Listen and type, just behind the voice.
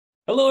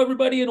Hello,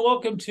 everybody, and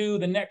welcome to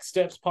the Next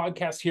Steps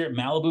podcast here at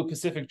Malibu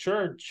Pacific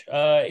Church.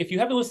 If you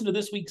haven't listened to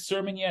this week's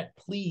sermon yet,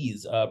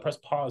 please press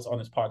pause on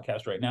this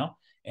podcast right now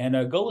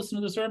and go listen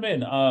to the sermon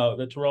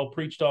that Terrell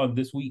preached on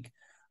this week.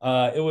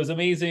 It was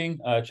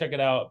amazing. Check it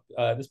out.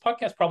 This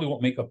podcast probably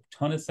won't make a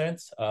ton of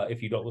sense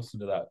if you don't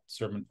listen to that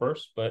sermon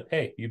first, but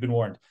hey, you've been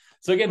warned.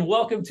 So again,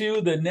 welcome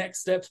to the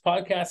Next Steps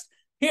podcast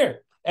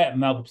here at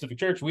Malibu Pacific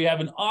Church. We have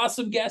an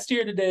awesome guest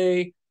here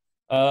today.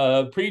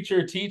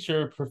 Preacher,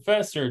 teacher,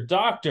 professor,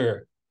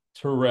 doctor,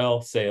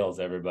 Terrell Sales,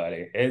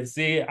 everybody. And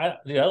see, I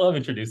love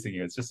introducing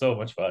you. It's just so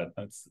much fun.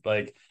 It's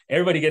like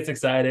everybody gets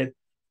excited.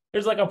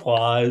 There's like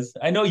applause.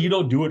 I know you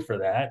don't do it for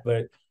that,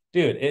 but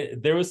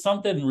dude, there was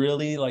something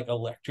really like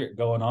electric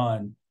going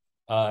on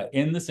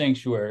in the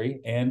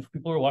sanctuary, and for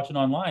people who are watching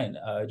online,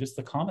 just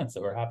the comments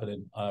that were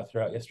happening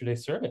throughout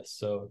yesterday's service.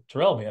 So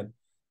Terrell, man,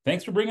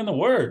 thanks for bringing the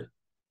word.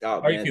 Oh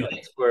How are you man, feeling?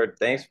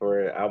 thanks for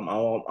it. I'm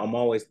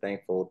always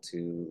thankful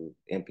to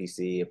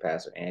MPC and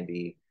Pastor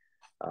Andy,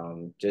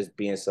 just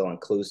being so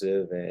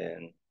inclusive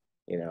and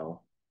you know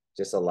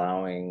just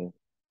allowing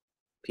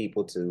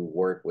people to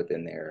work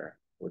within their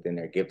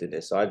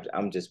giftedness. So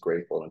I'm just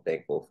grateful and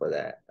thankful for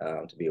that,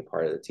 to be a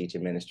part of the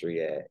teaching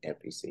ministry at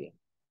MPC.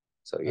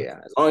 So That's, yeah,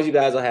 as long as you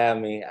guys will have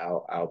me,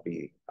 I'll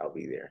be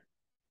there.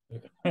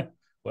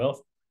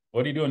 well,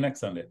 what are you doing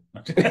next Sunday?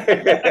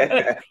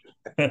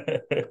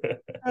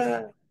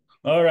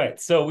 All right,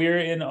 so we're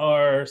in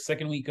our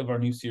second week of our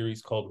new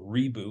series called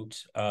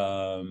Reboot.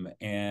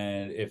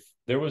 And if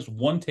there was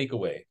one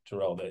takeaway,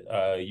 Terrell,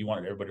 that you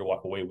wanted everybody to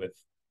walk away with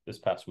this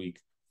past week,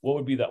 what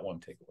would be that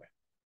one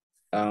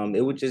takeaway?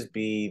 It would just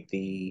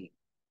be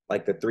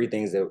the three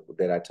things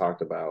that I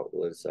talked about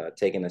was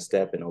taking a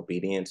step in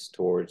obedience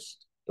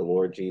towards the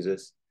Lord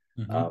Jesus.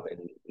 Mm-hmm.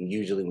 And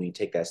usually when you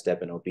take that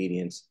step in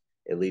obedience,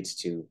 it leads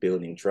to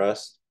building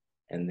trust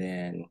and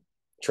then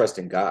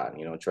trusting God,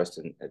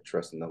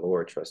 trusting the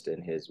Lord,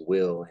 trusting his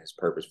will, his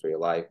purpose for your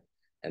life.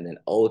 And then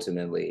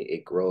ultimately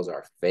it grows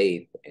our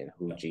faith in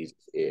who Yeah, Jesus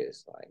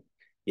is. Like,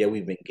 yeah,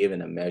 we've been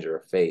given a measure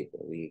of faith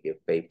and we give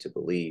faith to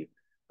believe,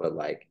 but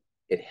like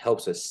it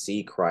helps us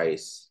see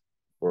Christ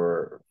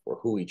for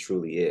who he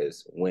truly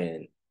is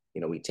when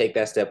we take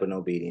that step in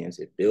obedience.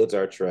 It builds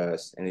our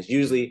trust, and it's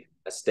usually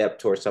a step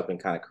towards something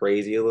kind of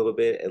crazy a little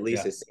bit. At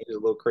least yeah. it seems a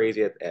little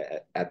crazy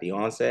at the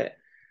onset.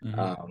 Mm-hmm.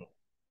 Um,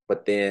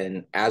 but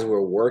then as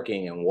we're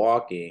working and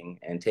walking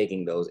and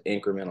taking those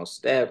incremental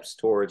steps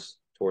towards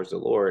the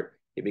Lord,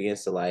 it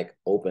begins to like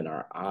open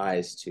our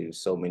eyes to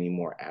so many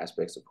more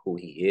aspects of who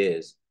he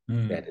is,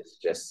 Mm, that it's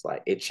just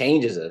like it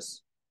changes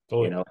us,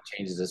 totally. it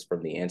changes us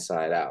from the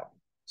inside out.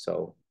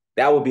 So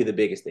that would be the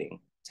biggest thing.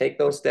 Take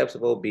those steps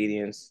of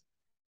obedience.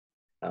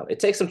 It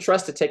takes some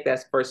trust to take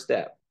that first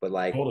step, but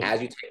like Totally.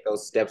 as you take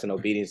those steps in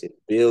obedience, it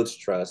builds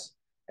trust,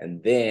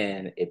 and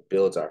then it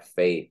builds our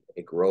faith.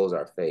 It grows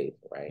our faith,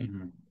 right?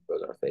 Mm-hmm. It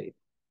grows our faith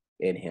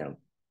in Him.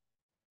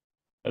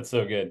 That's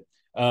so good.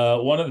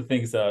 One of the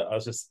things that I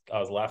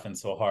was laughing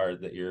so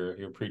hard that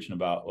you're preaching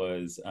about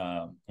was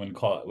when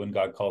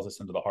God calls us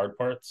into the hard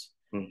parts,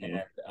 and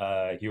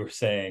Mm-hmm. you were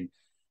saying,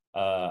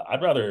 I'd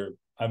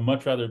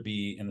much rather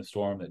be in the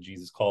storm that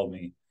Jesus called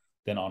me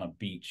than on a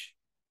beach,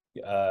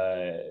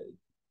 uh,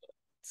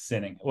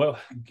 sinning. Well,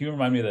 can you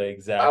remind me of the I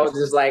exact? was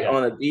just like Yeah,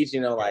 on a beach,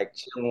 yeah, like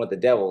chilling with the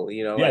devil,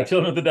 yeah, like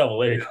chilling with the devil.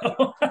 There you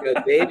go.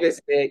 David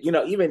said,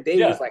 even David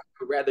Yeah. was like,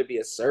 I'd rather be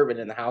a servant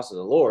in the house of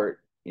the Lord,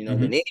 than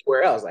Mm-hmm.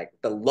 anywhere else. Like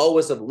the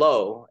lowest of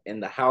low in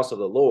the house of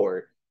the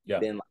Lord, Yeah.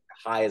 than like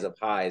the highest of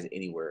highs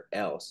anywhere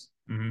else.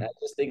 Mm-hmm. And I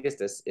just think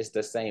it's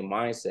the same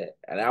mindset.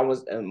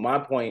 And my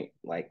point,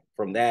 like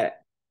from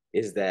that,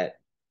 is that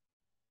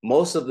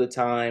most of the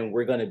time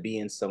we're gonna be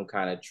in some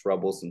kind of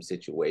troublesome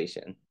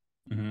situation.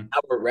 Mm-hmm. I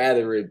would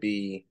rather it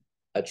be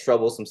a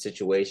troublesome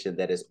situation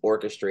that is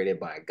orchestrated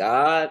by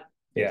God,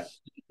 Yeah.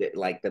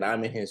 that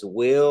I'm in His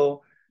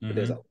will, that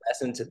there's a Mm-hmm.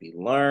 lesson to be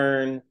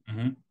learned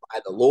Mm-hmm. by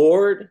the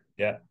Lord,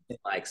 Yeah. and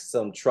like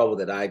some trouble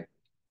that I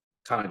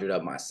conjured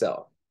up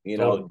myself.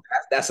 Totally.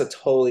 That's a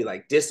totally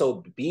like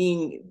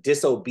being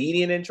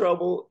disobedient in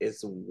trouble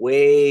is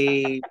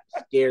way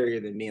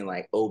scarier than being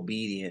like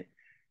obedient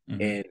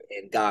Mm-hmm.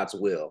 in God's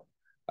will.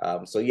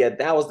 So yeah,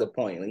 that was the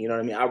point. You know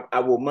what I mean? I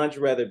will much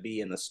rather be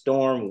in the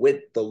storm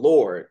with the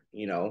Lord,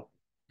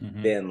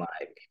 Mm-hmm. than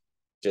like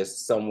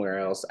just somewhere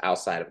else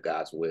outside of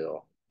God's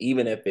will,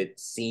 even if it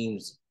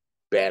seems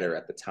better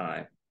at the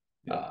time.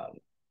 Yep. Um,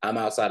 I'm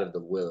outside of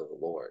the will of the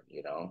Lord.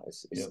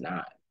 It's Yep.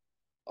 not.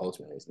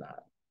 Ultimately, it's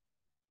not.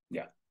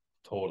 Yeah,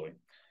 totally.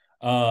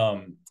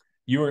 Um,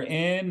 you were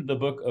in the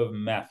book of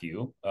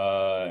Matthew,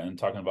 and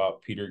talking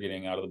about Peter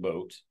getting out of the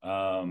boat.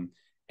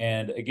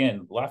 And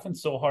again, laughing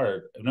so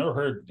hard. I've never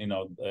heard,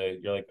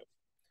 you're like,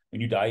 when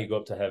you die, you go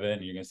up to heaven,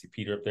 and you're going to see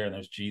Peter up there, and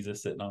there's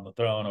Jesus sitting on the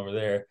throne over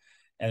there.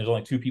 And there's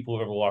only two people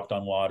who've ever walked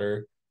on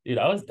water. Dude,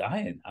 I was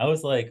dying. I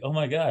was like, oh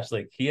my gosh,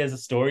 like he has a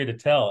story to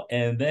tell.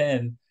 And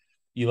then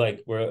you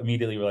like we're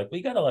like,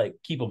 we gotta like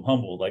keep him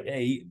humble. Like,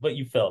 hey, but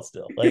you fell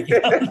still. Like,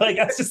 like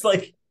that's just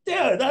like,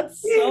 dude, that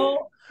was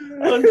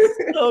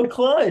so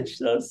clutch.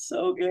 That was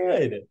so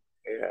good.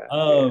 Yeah, yeah.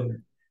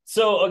 Um,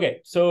 So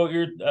okay, so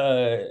you're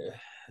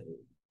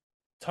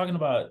talking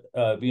about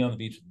being on the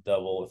beach with the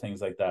devil or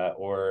things like that,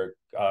 or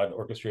God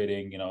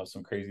orchestrating,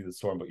 some crazy the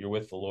storm, but you're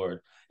with the Lord.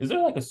 Is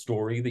there like a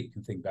story that you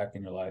can think back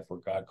in your life where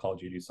God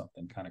called you to do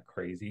something kind of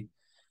crazy,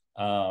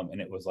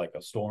 and it was like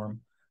a storm,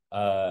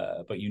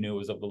 but you knew it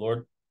was of the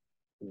Lord?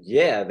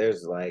 Yeah,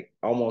 there's like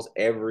almost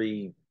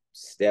every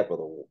step of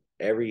the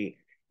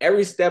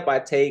every step I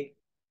take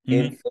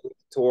in Mm-hmm. faith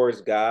towards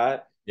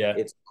God, Yeah.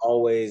 it's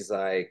always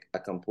like a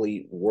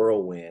complete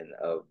whirlwind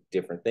of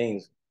different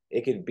things.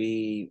 It could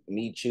be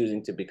me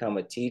choosing to become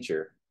a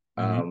teacher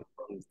Mm-hmm.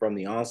 from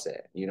the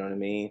onset. You know what I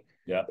mean?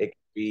 Yeah. It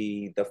could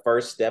be the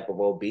first step of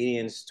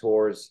obedience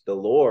towards the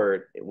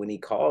Lord when He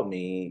called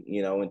me,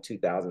 in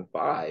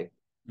 2005.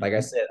 Like I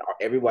Mm-hmm. said,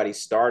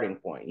 everybody's starting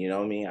point. You know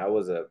what I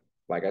mean?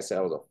 Like I said,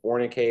 I was a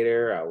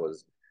fornicator.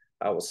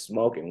 I was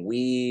smoking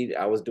weed.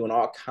 I was doing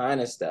all kind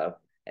of stuff.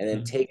 And then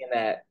Mm-hmm. taking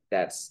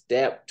that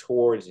step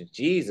towards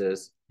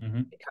Jesus, Mm-hmm.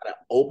 it kind of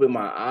opened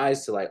my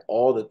eyes to like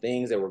all the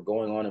things that were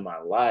going on in my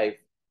life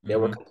that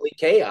were Mm-hmm. complete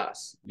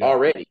chaos Yeah.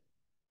 already.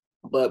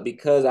 But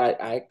because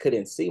I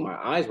couldn't see, my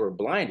eyes were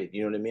blinded.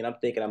 You know what I mean? I'm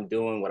thinking I'm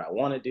doing what I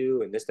want to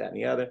do and this, that, and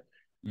the other.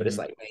 But it's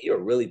Mm-hmm. like, man, you're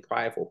a really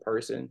prideful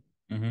person.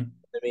 Mm-hmm.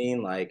 I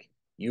mean, like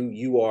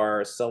you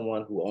are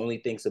someone who only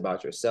thinks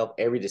about yourself.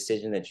 Every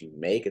decision that you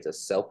make is a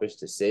selfish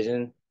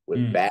decision with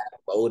Mm-hmm. bad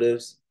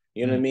motives.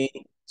 You know what I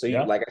mean? So you,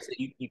 Yeah. like I said,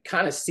 you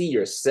kind of see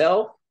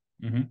yourself,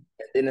 Mm-hmm.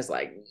 and then it's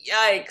like,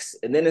 yikes.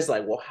 And then it's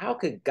like, well, how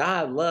could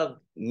God love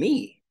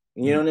me?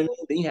 You know Mm-hmm. what I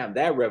mean? Then you have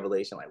that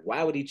revelation, like,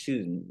 why would he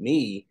choose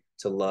me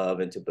to love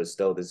and to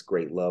bestow this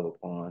great love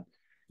upon?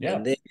 Yeah.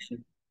 And then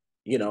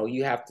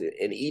you have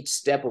to, in each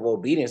step of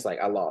obedience, like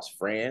I lost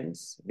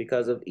friends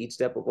because of each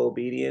step of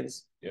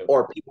obedience, Yep.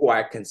 or people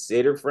I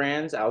consider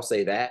friends. I'll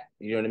say that.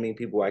 You know what I mean?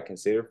 People I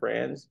consider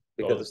friends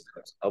because of Totally.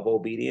 steps of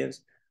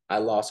obedience. I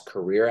lost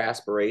career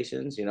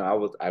aspirations. I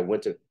was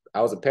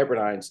a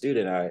Pepperdine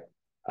student. I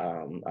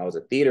was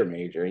a theater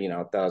major.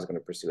 I thought I was going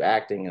to pursue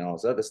acting and all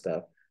this other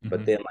stuff.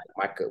 But Mm-hmm. then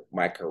like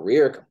my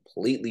career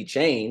completely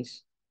changed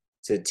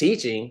to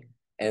teaching,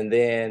 and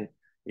then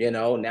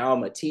now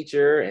I'm a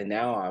teacher, and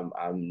now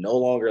I'm no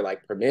longer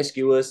like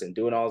promiscuous and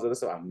doing all this other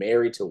stuff. I'm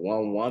married to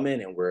one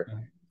woman, and we're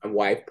my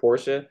wife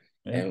Portia,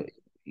 Yeah. and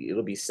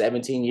it'll be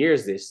 17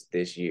 years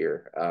this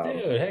year.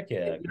 Dude, heck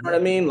yeah. You know what I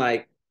mean?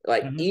 Like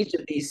Mm-hmm. each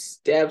of these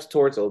steps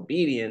towards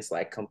obedience,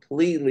 like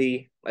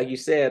completely, like you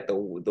said, the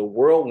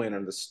whirlwind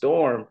or the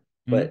storm,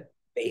 Mm-hmm. but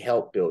they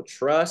help build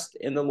trust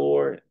in the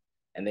Lord,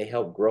 and they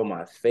help grow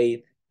my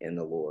faith in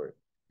the Lord.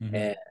 Mm-hmm.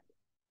 And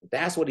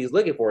that's what he's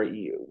looking for.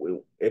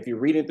 If you're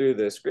reading through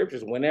the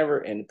scriptures, whenever,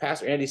 and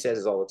Pastor Andy says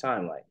this all the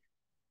time, like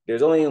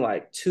there's only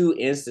like two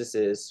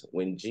instances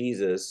when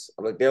Jesus,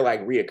 like they're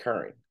like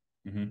reoccurring.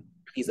 Mm-hmm.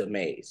 He's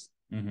amazed.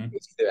 Mm-hmm.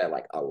 It's either at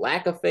like a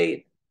lack of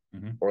faith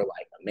Mm-hmm. or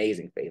like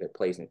amazing faith or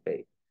placing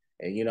faith.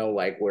 And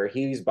like where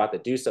he's about to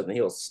do something,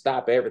 he'll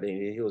stop everything.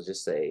 And he'll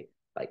just say,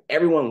 like,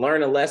 everyone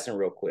learn a lesson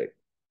real quick.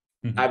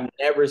 Mm-hmm. I've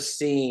never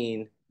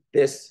seen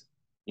this,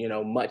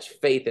 much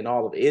faith in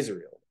all of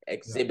Israel Yeah.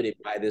 exhibited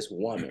by this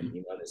woman,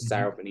 this Mm-hmm.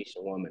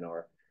 Syrophoenician woman,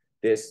 or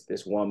this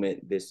woman,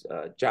 this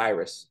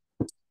Jairus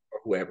or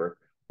whoever,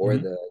 or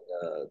Mm-hmm.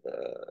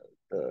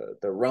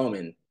 the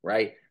Roman,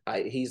 right?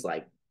 He's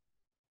like,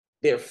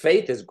 their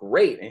faith is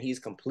great, and he's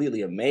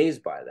completely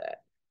amazed by that.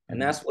 And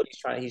Mm-hmm. that's what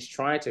he's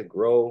trying to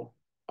grow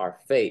our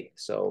faith.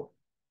 So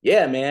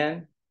yeah,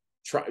 man,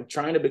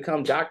 trying to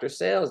become Dr.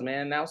 Sales,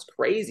 man, that was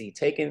crazy.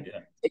 Taking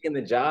Yeah. taking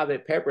the job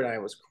at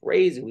Pepperdine was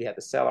crazy. We had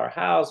to sell our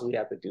house, we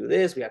had to do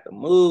this, we had to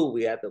move,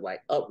 we had to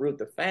like uproot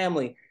the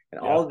family,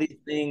 and all Yeah. of these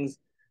things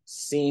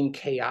seemed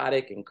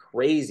chaotic and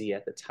crazy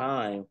at the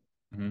time,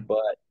 Mm-hmm.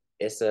 but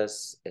it's a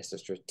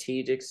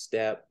strategic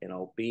step in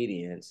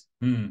obedience,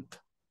 Mm-hmm.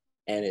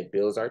 and it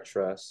builds our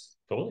trust.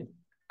 Totally.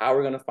 How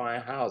we're going to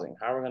find housing,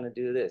 how we're going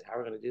to do this, how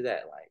we're going to do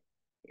that. Like,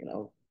 you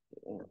know,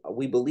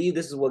 we believe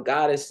this is what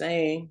God is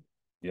saying.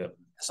 Yep.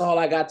 That's all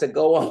I got to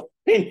go on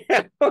right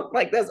now.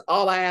 Like, that's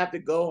all I have to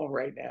go on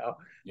right now.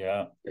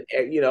 Yeah.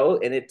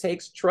 And it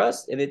takes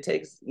trust, and it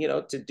takes,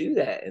 to do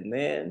that. And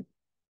then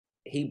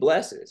he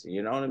blesses,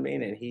 you know what I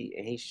mean? And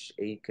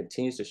he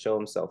continues to show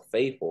himself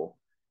faithful.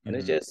 And it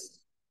Mm-hmm.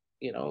 just,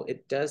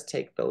 it does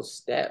take those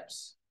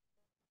steps.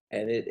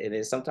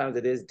 And sometimes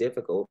it is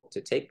difficult to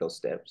take those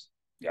steps,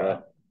 Yeah.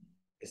 but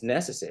it's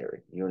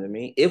necessary. You know what I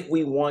mean? If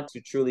we want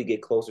to truly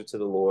get closer to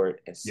the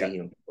Lord and Yeah. see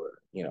him for,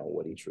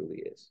 what he truly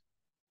is.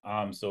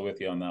 I'm so with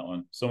you on that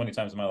one. So many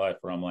times in my life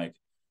where I'm like,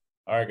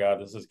 all right,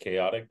 God, this is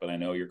chaotic, but I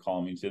know you're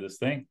calling me to this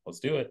thing. Let's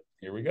do it.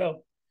 Here we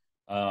go.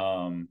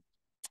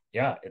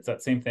 Yeah, it's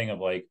that same thing of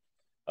like,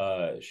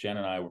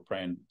 Shannon and I were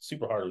praying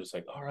super hard. We're just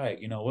like, all right,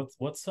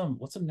 what's some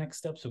next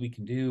steps that we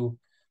can do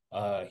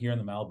here in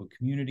the Malibu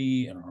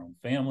community and our own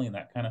family and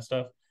that kind of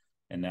stuff.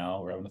 And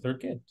now we're having a third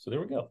kid. So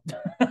there we go.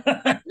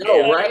 No,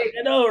 Yeah, right?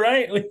 I know,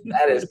 right?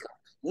 That is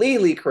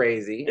completely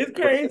crazy. It's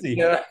But,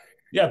 crazy.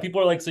 Yeah,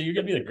 people are like, so you're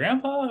gonna be the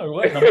grandpa or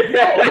what? And I'm like,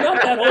 no, I'm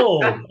not that yeah.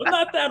 old. I'm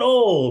not that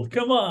old.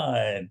 Come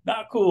on,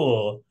 not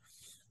cool.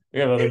 We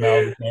have other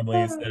Malibu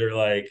families that are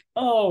like,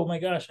 oh my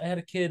gosh, I had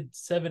a kid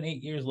 7,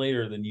 8 years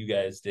later than you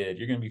guys did.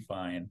 You're gonna be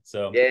fine.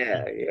 So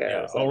Yeah, yeah.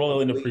 yeah, It's I'll like roll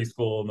into complete.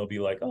 preschool and they'll be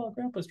like, oh,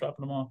 grandpa's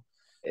dropping them off.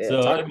 Yeah,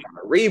 So talking I mean,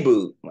 about a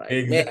reboot. Like, man,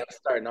 exactly, I'm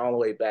starting all the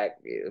way back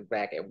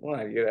at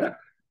one, you know.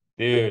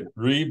 dude,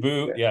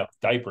 reboot. Yeah,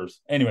 diapers.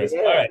 Anyways,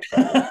 all Yeah. right.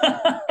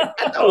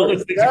 I thought All we were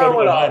those things are going done through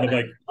with my all mind. I'm that.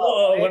 like, Oh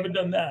whoa, I man, haven't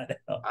done that.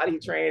 body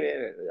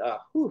training.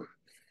 Whew,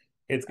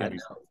 It's I gonna be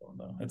so know. fun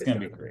though. It's It's gonna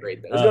gonna be be great.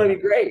 great though. It's gonna be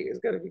great. It's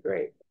gonna be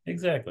great.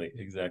 Exactly,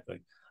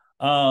 exactly.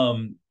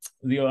 Um,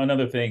 the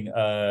another thing,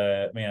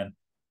 man,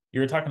 you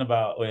were talking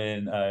about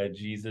when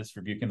Jesus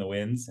rebuking the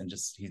winds and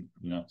just he,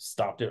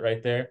 stopped it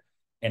right there,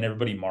 and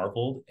everybody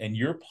marveled. And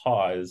your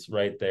pause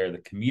right there, the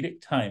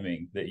comedic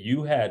timing that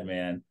you had,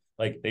 man,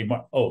 like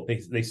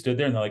they stood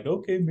there and they're like,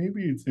 okay,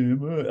 maybe it's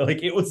him.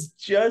 Like it was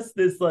just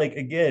this, like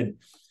again,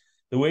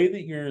 the way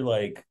that you're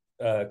like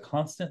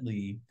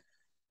constantly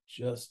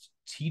just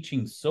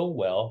teaching so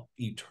well.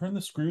 You turn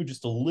the screw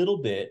just a little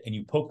bit and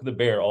you poke the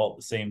bear all at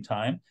the same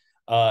time.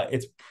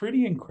 It's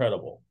pretty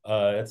incredible.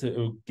 That's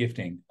a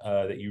gifting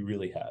that you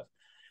really have.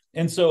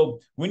 And so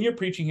when you're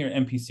preaching here at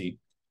MPC,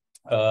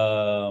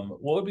 what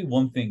would be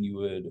one thing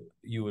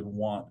you would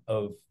want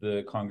of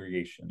the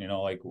congregation?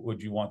 Like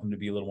would you want them to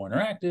be a little more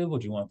interactive?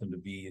 Would you want them to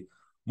be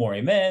more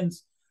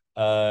amens?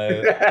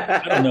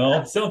 I don't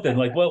know, something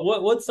like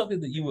what's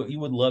something that you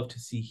would love to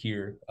see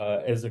here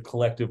as a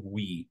collective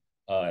we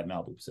at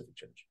Malibu Pacific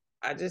Church.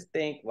 I just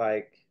think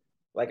like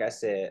I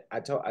said, I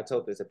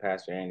told this to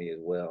Pastor Andy as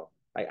well.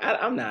 Like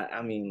I'm not.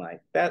 I mean,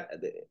 like that.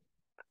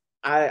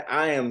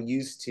 I am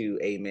used to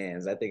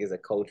amens. I think it's a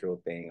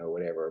cultural thing or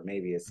whatever.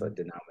 Maybe it's a Mm-hmm.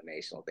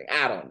 denominational thing.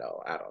 I don't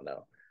know. I don't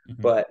know.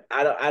 Mm-hmm. But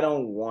I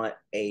don't want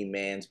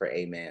amens for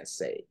amen's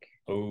sake.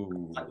 I Oh,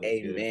 want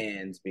that's good.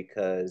 amens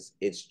because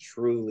it's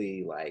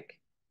truly like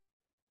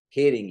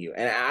hitting you.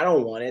 And I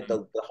don't want it.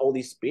 Mm-hmm. The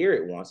Holy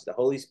Spirit wants it. The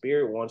Holy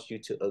Spirit wants you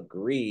to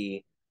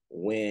agree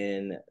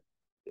when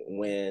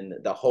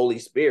the Holy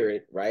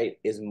Spirit, right,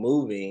 is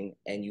moving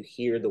and you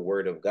hear the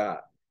word of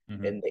God.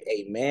 Mm-hmm. And the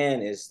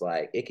amen is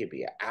like it could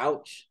be an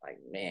ouch, like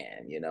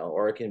man,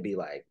 or it can be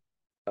like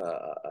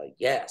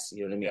yes,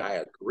 you know what I mean? Yeah.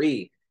 I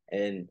agree.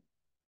 And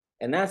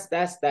that's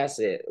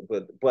it.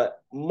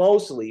 But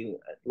mostly,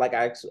 like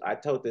I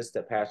told this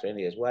to Pastor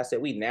Andy as well. I said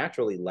we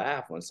naturally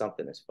laugh when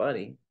something is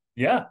funny.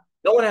 Yeah.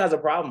 No one has a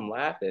problem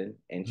laughing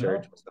in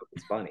church No. when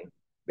something's funny.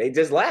 They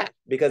just laugh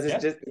because Yeah.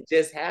 it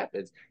just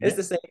happens. It's Yeah.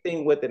 the same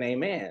thing with an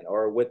amen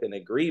or with an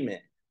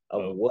agreement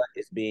of Oh, what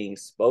is being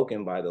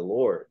spoken by the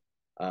Lord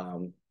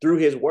through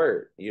His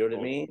Word. You know what I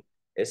totally. mean?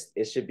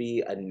 It should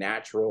be a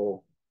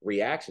natural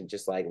reaction,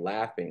 just like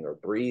laughing or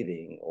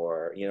breathing,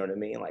 or you know what I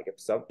mean. Like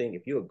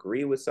if you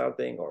agree with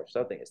something, or if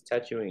something is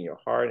touching you in your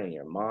heart and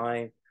your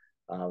mind,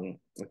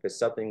 if it's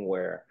something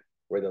where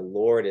the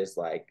Lord is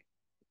like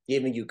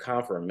giving you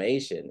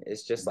confirmation.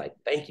 It's just Mhm. like,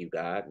 thank you,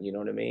 God. You know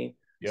what I mean?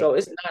 So Yep.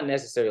 it's not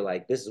necessarily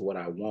like this is what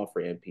I want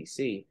for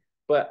NPC,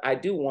 but I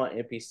do want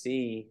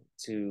NPC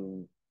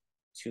to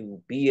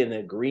be in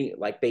agreement,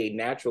 like they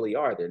naturally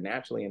are. They're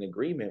naturally in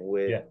agreement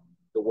with Yeah.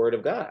 the word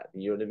of God.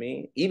 You know what I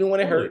mean? Even when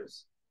it Totally.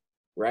 hurts,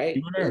 right?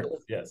 Even Even Earth. when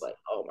it's Yes. like,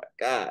 oh my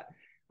God.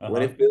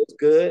 When Uh-huh. it feels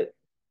good,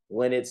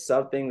 when it's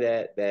something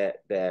that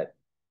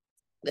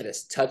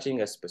is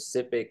touching a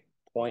specific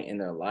point in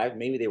their life.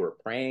 Maybe they were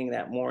praying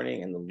that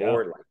morning and the Yeah.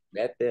 Lord like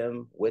met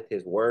them with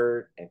his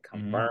word and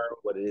Mm-hmm. confirmed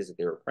what it is that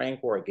they were praying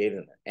for, or gave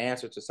them an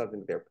answer to something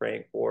that they're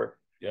praying for.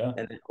 Yeah.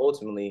 And then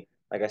ultimately,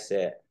 like I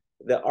said,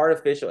 the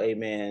artificial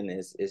amen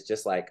is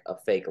just like a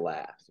fake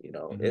laugh.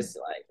 Mm-hmm. It's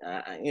like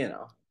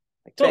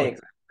like Totally.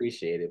 thanks, I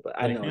appreciate it, but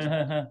I Like, know it's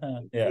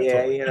yeah, yeah,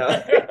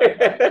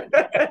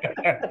 totally.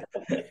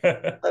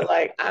 But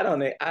like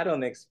I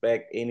don't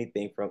expect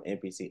anything from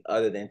NPC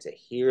other than to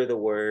hear the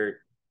word,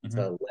 to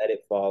Mm-hmm. let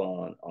it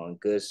fall on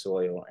good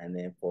soil, and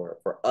then for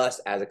us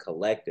as a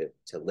collective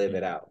to live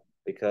it Mm-hmm. out.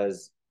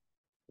 Because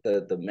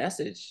the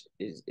message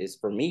is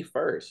for me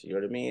first. You know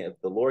what I mean? If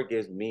the Lord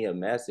gives me a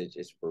message,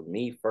 it's for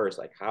me first.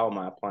 Like, how am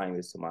I applying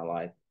this to my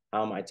life?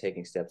 How am I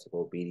taking steps of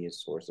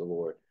obedience towards the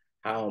Lord?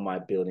 How am I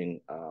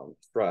building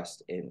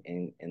trust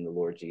in the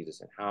Lord Jesus?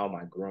 And how am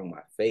I growing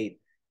my faith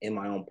in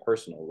my own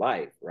personal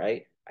life?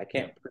 Right? I Yeah.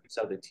 can't preach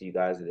something to you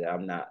guys that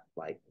I'm not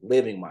like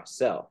living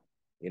myself.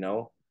 You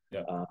know,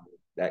 Yeah. um,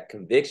 that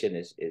conviction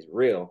is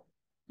real.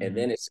 And Mm-hmm.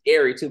 then it's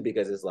scary too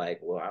because it's like,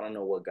 well, I don't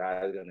know what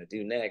God is gonna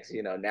do next.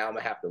 Now I'm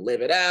gonna have to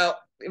live it out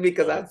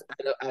because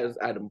Oh,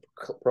 I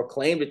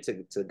proclaimed it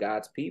to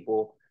God's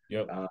people.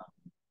 yep. Uh,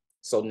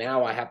 so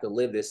now I have to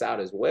live this out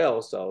as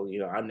well. So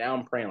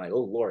I'm praying like,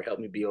 oh Lord, help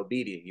me be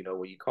obedient.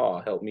 What you call,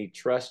 help me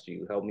trust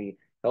you, help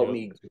Yep.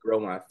 me to grow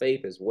my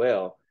faith as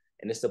well.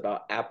 And it's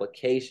about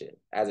application.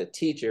 As a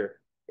teacher,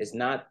 it's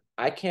not.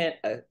 I can't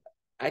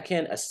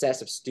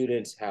assess if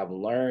students have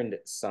learned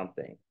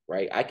something,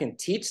 right? I can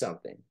teach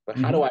something, but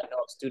how do Mm-hmm. I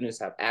know if students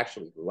have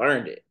actually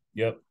learned it?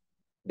 Yep.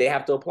 They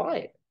have to apply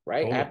it,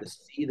 right? I have Totally. to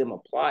see them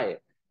apply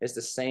it. It's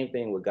the same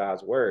thing with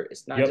God's word.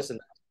 It's not Yep. just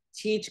enough to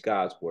teach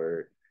God's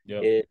word.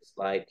 Yep. It's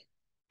like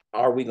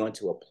are we going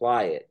to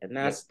apply it? And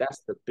Yep. that's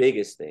the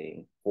biggest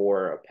thing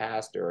for a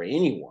pastor or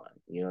anyone,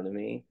 you know what I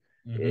mean?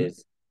 Mm-hmm.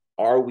 Is,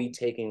 are we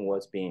taking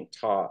what's being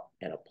taught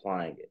and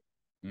applying it?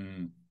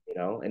 Mm. You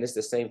know, and it's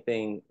the same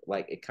thing,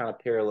 like it kind of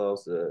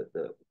parallels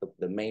the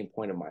main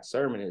point of my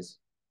sermon is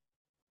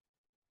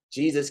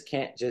Jesus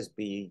can't just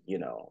be, you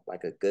know,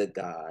 like a good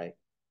guy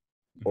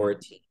or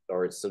Mm-hmm.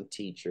 or some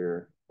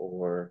teacher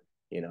or,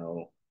 you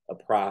know, a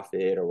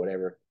prophet or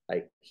whatever.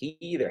 Like he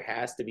either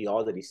has to be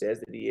all that he says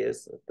that he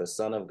is, the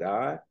son of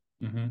God,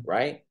 Mm-hmm.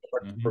 right?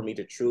 For Mm-hmm. me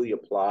to truly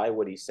apply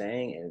what he's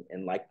saying,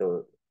 and like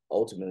the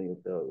ultimately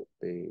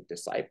the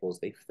disciples,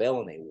 they fell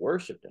and they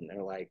worshiped him.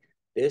 They're like,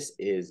 this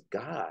is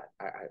God.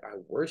 I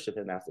worship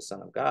him as the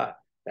son of God.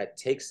 That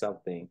takes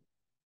something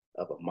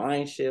of a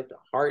mind shift, a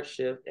heart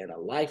shift, and a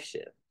life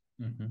shift.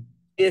 Mm-hmm.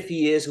 If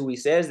he is who he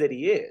says that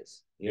he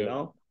is, you Yep.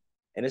 know?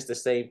 And it's the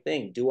same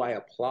thing. Do I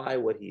apply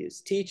what he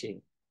is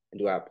teaching? And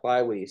do I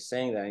apply what he's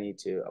saying that I need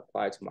to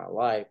apply to my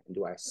life? And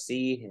do I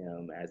see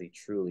him as he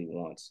truly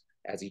wants,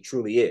 as he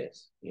truly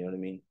is? You know what I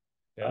mean?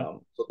 Yeah.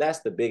 So that's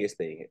the biggest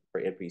thing for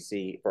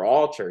NPC, for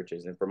all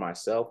churches, and for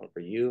myself and for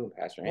you and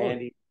Pastor Totally.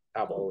 Andy,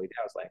 top all the Totally. way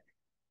down. It's like,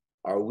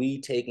 are we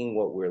taking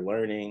what we're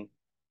learning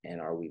and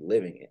are we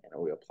living it and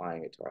are we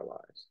applying it to our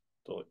lives?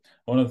 Totally.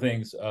 One of the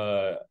things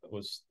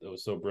was that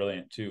was so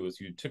brilliant too was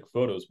you took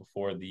photos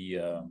before the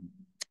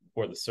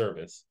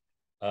service.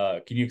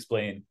 Can you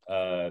explain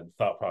the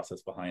thought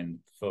process behind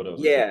photos?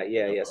 Yeah.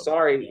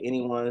 Sorry,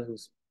 anyone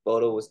whose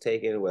photo was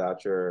taken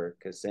without your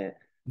consent.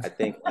 I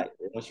think like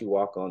once you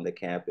walk on the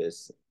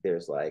campus,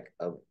 there's like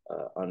a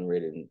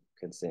unwritten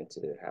consent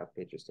to have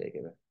pictures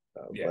taken.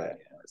 Yeah, But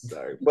yeah.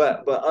 sorry,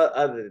 but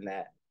other than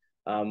that,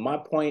 my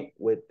point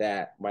with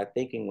that, my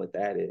thinking with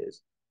that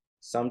is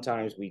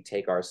sometimes we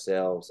take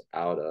ourselves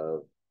out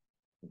of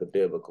the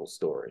biblical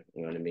story.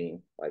 You know what I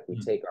mean? Like we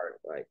Mm. take our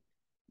like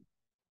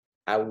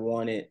I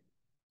wanted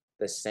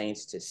the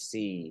saints to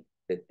see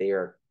that they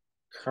are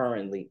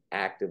currently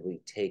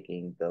actively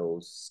taking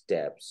those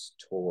steps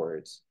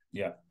towards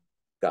Yeah.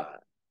 God,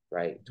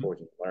 right? Mhm.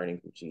 Towards learning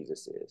who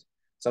Jesus is. Yeah.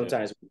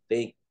 Sometimes we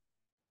think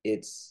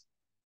it's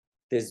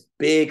this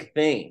big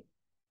thing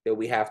that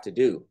we have to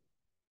do.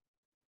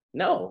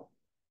 No,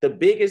 the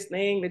biggest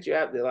thing that you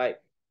have to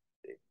like,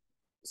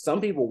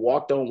 some people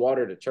walked on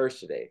water to church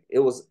today. It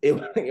was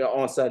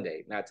on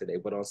Sunday, not today,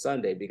 but on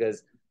Sunday,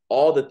 because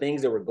all the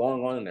things that were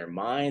going on in their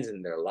minds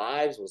and their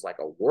lives was like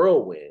a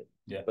whirlwind.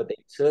 Yeah. But they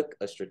took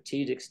a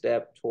strategic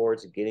step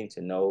towards getting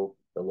to know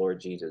the Lord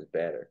Jesus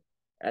better.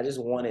 I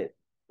just wanted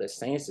the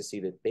saints to see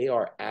that they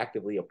are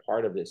actively a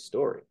part of this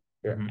story.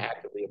 They're Mm-hmm.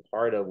 actively a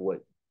part of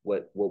what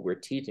we're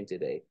teaching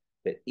today.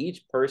 That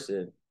each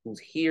person who's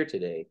here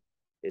today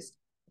is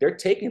they're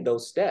taking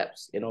those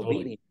steps in Totally.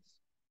 obedience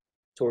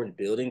towards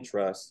building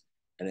trust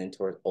and then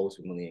towards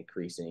ultimately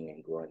increasing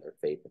and growing their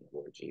faith in the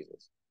Lord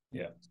Jesus.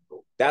 Yeah.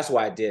 So that's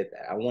why I did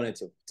that. I wanted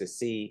to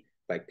see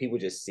like people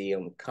just see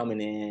them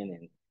coming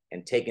in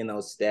and taking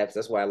those steps.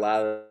 That's why a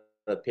lot of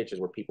the pictures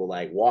were people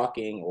like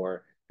walking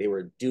or they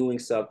were doing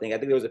something. I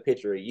think there was a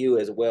picture of you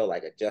as well,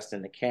 like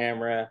adjusting the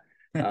camera.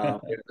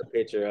 There's a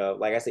picture of,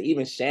 like I said,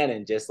 even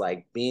Shannon just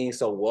like being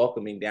so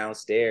welcoming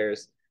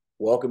downstairs,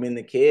 welcoming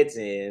the kids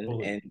in,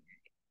 Totally. and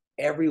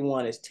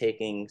everyone is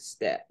taking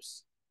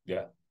steps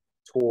Yeah.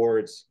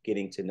 towards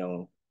getting to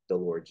know the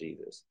Lord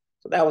Jesus.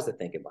 So that was the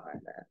thinking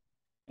behind that.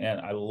 And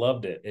I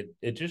loved it.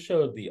 It just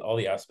showed the all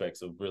the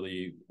aspects of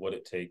really what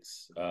it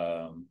takes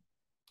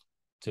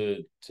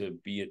to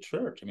be a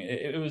church. I mean,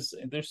 it was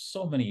there's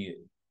so many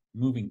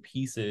moving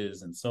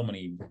pieces and so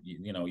many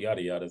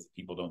yada yadas that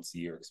people don't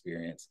see or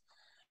experience.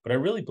 But I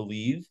really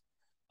believe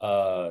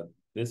uh,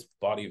 this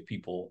body of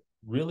people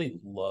really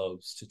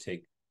loves to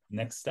take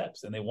next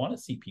steps, and they want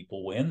to see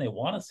people win. They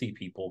want to see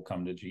people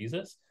come to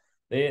Jesus.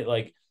 They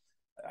like.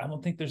 I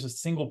don't think there's a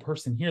single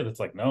person here that's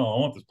like, no, I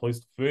want this place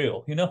to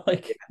fail.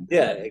 Like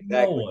Yeah, no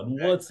exactly. one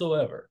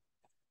whatsoever.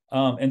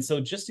 And so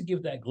just to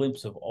give that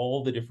glimpse of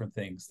all the different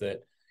things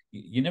that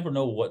you never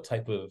know what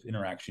type of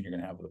interaction you're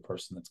going to have with a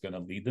person that's going to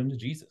lead them to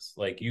Jesus.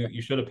 Like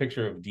you showed a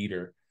picture of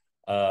Dieter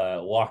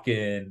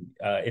walking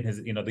in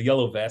his, the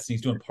yellow vest and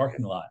he's doing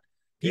parking lot.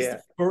 He's Yeah,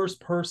 the first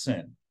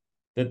person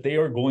that they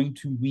are going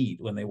to meet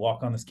when they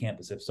walk on this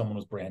campus if someone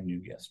was brand new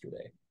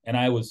yesterday. And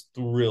I was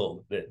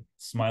thrilled that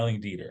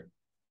smiling Dieter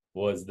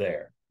was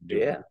there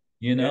doing yeah, it,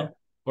 you yeah, know?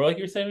 Or like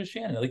you're saying with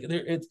Shannon, like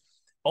it's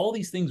all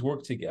these things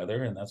work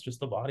together, and that's just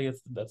the body.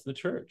 That's the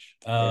church.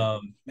 yeah.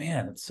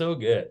 Man, it's so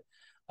good.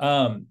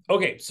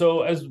 Okay,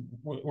 so as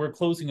we're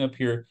closing up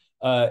here,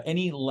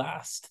 any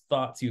last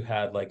thoughts you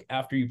had, like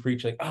after you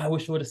preach, like, oh, I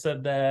wish I would have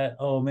said that.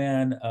 Oh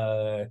man,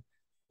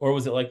 or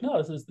was it like,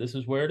 no, this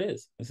is where it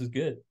is. This is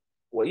good.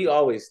 Well, you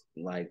always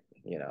like,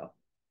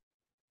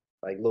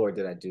 like, Lord,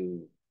 did I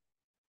do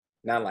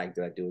not like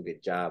did I do a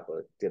good job,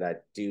 but did I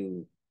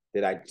do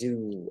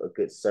a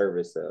good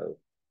service of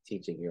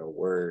teaching your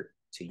word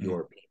to Mm-hmm.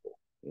 your people?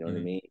 You know what I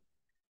Mm-hmm. mean?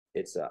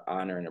 It's an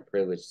honor and a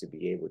privilege to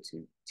be able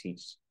to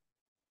teach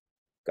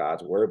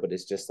God's word, but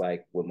it's just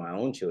like with my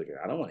own children.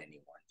 I don't want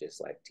anyone just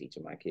like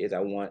teaching my kids. I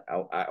want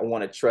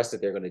to trust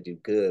that they're going to do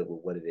good with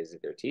what it is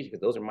that they're teaching,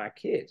 because those are my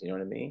kids. You know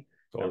what I mean?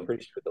 And I'm Totally.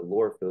 pretty sure the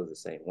Lord feels the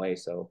same way.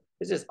 So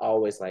it's just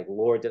always like,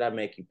 Lord, did I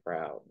make you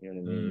proud? You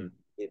know what I mean?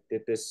 Mm.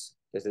 Did this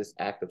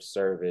act of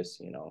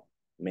service,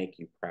 make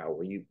you proud?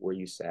 Were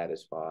you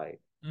satisfied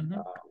Mm-hmm.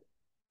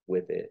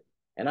 with it?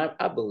 And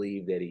I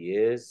believe that he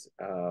is.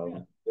 Yeah.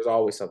 There's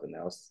always something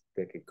else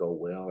that could go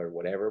well or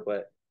whatever,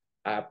 but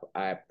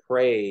I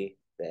pray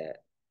that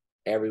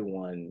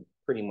everyone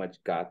pretty much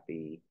got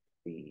the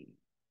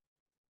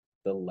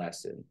the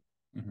lesson.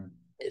 Mm-hmm.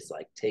 It's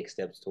like take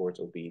steps towards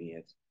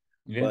obedience.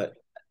 Yeah. But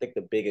I think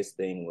the biggest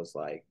thing was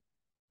like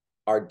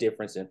our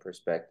difference in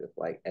perspective.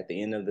 Like at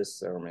the end of this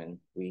sermon,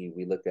 we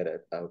looked at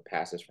a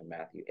passage from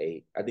Matthew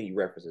 8. I think you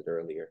referenced it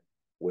earlier,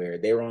 where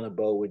they were on a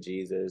boat with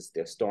Jesus,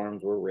 the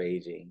storms were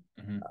raging.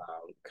 Mm-hmm.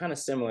 Kind of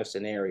similar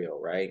scenario,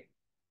 right?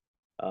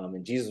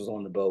 And Jesus was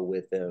on the boat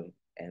with them,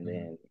 and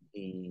Mm-hmm.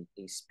 then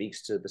he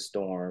speaks to the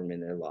storm in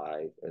their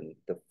life, and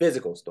the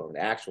physical storm, the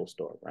actual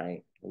storm,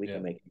 right? We Yeah.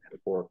 can make it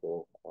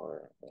metaphorical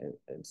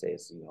and say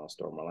it's a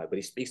storm of life, but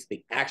he speaks to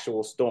the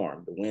actual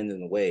storm, the winds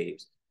and the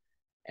waves,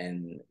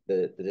 and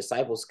the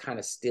disciples kind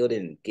of still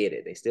didn't get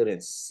it. They still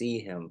didn't see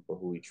him for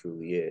who he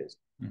truly is,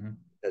 Mm-hmm.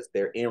 because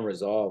their end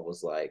resolve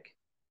was like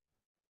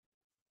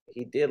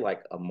he did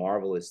like a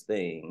marvelous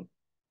thing,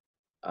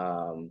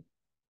 um,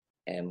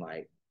 and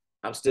like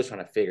I'm still trying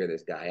to figure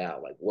this guy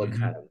out. Like, what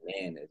Mm-hmm. kind of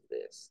man is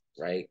this,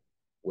 right?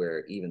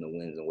 Where even the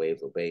winds and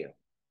waves obey him.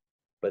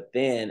 But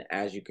then,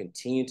 as you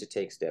continue to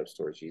take steps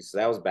towards Jesus, so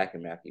that was back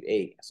in Matthew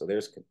 8. So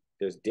there's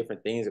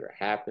different things that are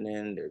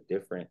happening. There are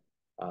different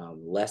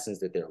lessons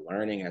that they're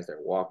learning as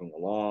they're walking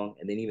along.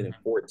 And then even in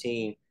Mm-hmm.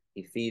 14,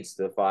 he feeds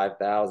the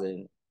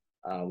 5,000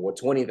 or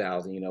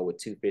 20,000, with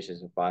two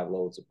fishes and five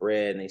loaves of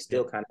bread, and they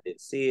still Yep. kind of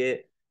didn't see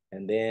it.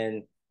 And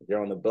then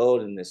they're on the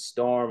boat in this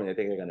storm, and they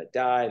think they're going to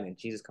die. And then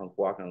Jesus comes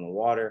walking on the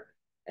water,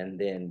 and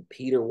then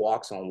Peter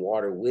walks on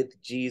water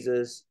with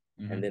Jesus,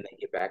 and Mm-hmm. then they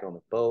get back on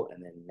the boat,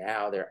 and then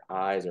now their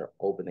eyes are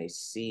open. They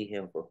see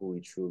him for who he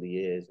truly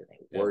is, and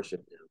they Yep. worship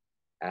him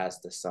as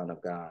the Son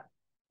of God.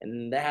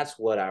 And that's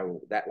what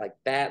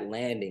that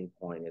landing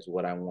point is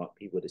what I want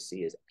people to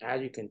see, is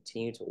as you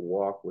continue to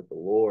walk with the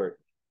Lord,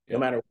 no Yep.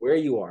 matter where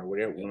you are, no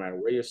Yep. matter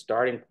where your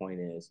starting point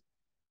is,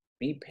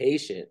 be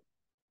patient,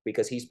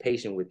 because he's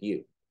patient with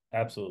you.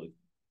 Absolutely.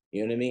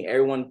 You know what I mean?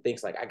 Everyone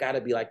thinks like, I got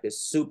to be like this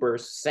super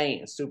saint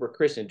and super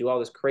Christian, do all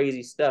this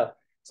crazy stuff.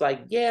 It's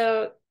like,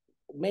 yeah,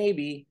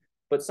 maybe,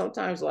 but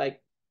sometimes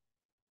like,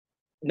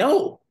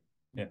 no,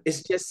 Yeah.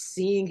 it's just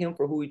seeing him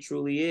for who he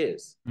truly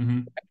is.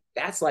 Mm-hmm.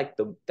 That's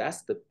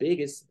the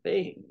biggest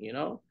thing.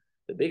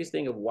 The biggest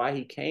thing of why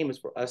he came is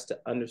for us to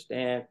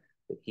understand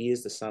that he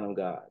is the Son of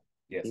God.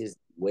 He Yes. is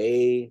the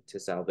way to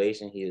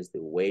salvation. He is the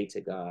way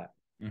to God.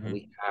 And Mm-hmm.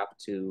 we have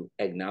to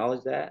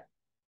acknowledge that.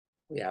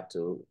 We have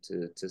to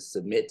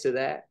submit to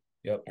that,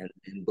 Yep.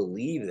 and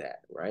believe that,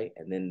 right?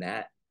 And then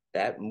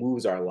that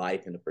moves our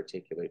life in a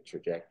particular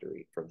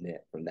trajectory from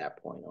that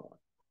point on.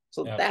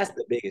 So that's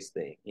Absolutely. the biggest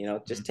thing.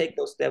 Mm-hmm. Just take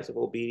those steps of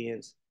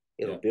obedience.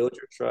 It'll Yeah. build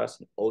your trust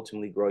and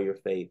ultimately grow your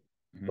faith.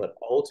 Mm-hmm. But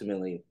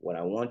ultimately, what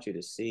I want you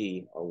to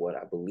see, or what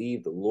I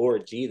believe the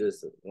Lord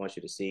Jesus wants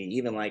you to see,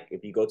 even like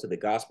if you go to the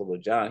Gospel of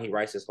John, he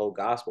writes this whole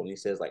gospel and he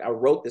says, like, I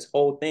wrote this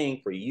whole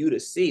thing for you to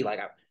see. Like,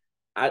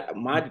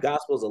 my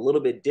gospel is a little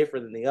bit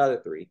different than the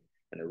other three.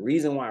 And the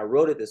reason why I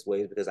wrote it this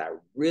way is because I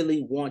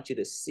really want you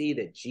to see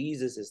that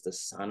Jesus is the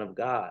Son of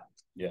God.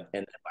 Yeah.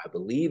 And that by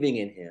believing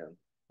in him,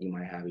 you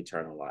might have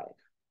eternal life.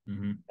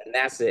 Mm-hmm. And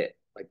that's it.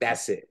 Like, Yeah.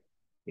 that's it.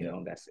 Yeah.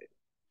 That's it.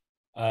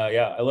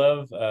 Yeah. I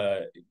love,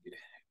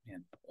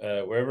 man,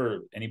 wherever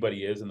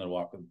anybody is in their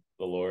walk with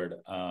the Lord,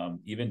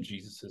 even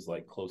Jesus's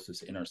like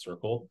closest inner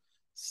circle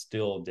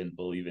still didn't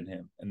believe in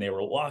him, and they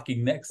were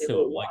walking next They to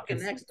were him. Like walking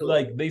it's next to him.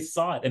 like they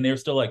saw it, and they were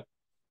still like,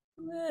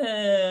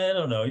 I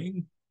don't know.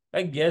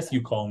 I guess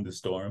you calmed the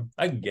storm.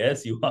 I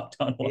guess you hopped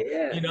on one.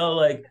 Yeah.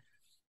 Like,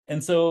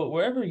 and so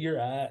wherever you're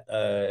at,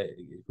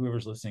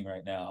 whoever's listening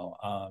right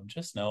now,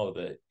 just know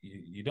that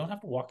you don't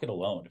have to walk it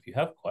alone. If you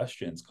have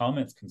questions,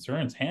 comments,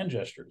 concerns, hand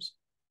gestures,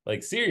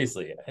 like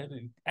seriously,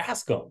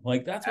 ask them.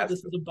 Like that's what Ask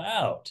this him. is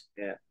about.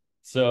 Yeah.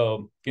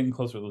 So getting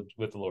closer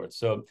with the Lord.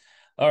 So,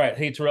 all right.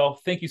 Hey, Terrell,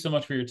 thank you so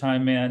much for your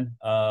time, man.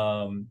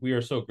 We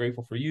are so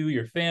grateful for you,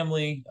 your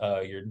family,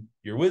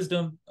 your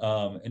wisdom,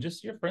 and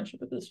just your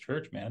friendship at this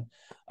church, man.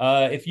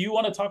 If you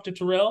want to talk to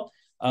Terrell,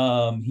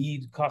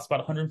 he costs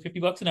about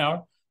 $150 an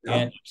hour. No.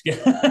 And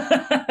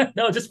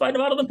no, just find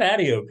him out on the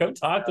patio. Come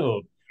talk to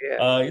him.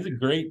 Yeah. He's a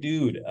great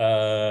dude.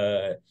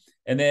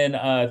 And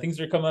then things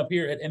are coming up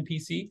here at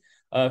MPC.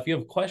 If you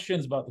have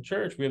questions about the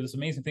church, we have this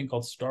amazing thing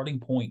called Starting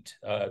Point.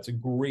 It's a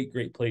great,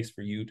 great place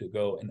for you to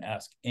go and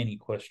ask any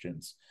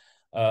questions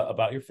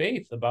about your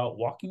faith, about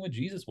walking with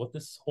Jesus, what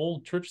this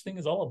whole church thing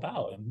is all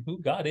about, and who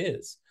God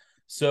is.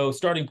 So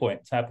Starting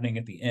Point is happening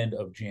at the end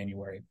of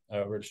January.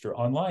 Register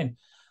online.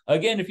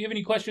 Again, if you have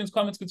any questions,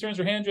 comments, concerns,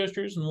 or hand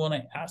gestures and want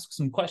to ask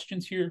some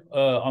questions here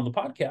on the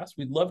podcast,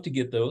 we'd love to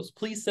get those.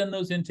 Please send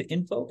those into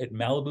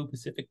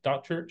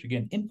info@malibupacific.church.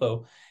 Again,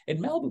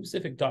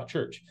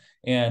 info@malibupacific.church.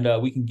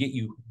 And we can get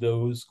you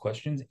those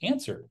questions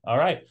answered. All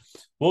right.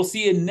 We'll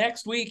see you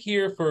next week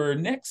here for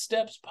Next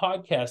Steps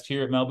podcast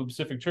here at Malibu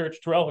Pacific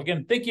Church. Terrell,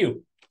 again, thank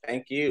you.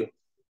 Thank you.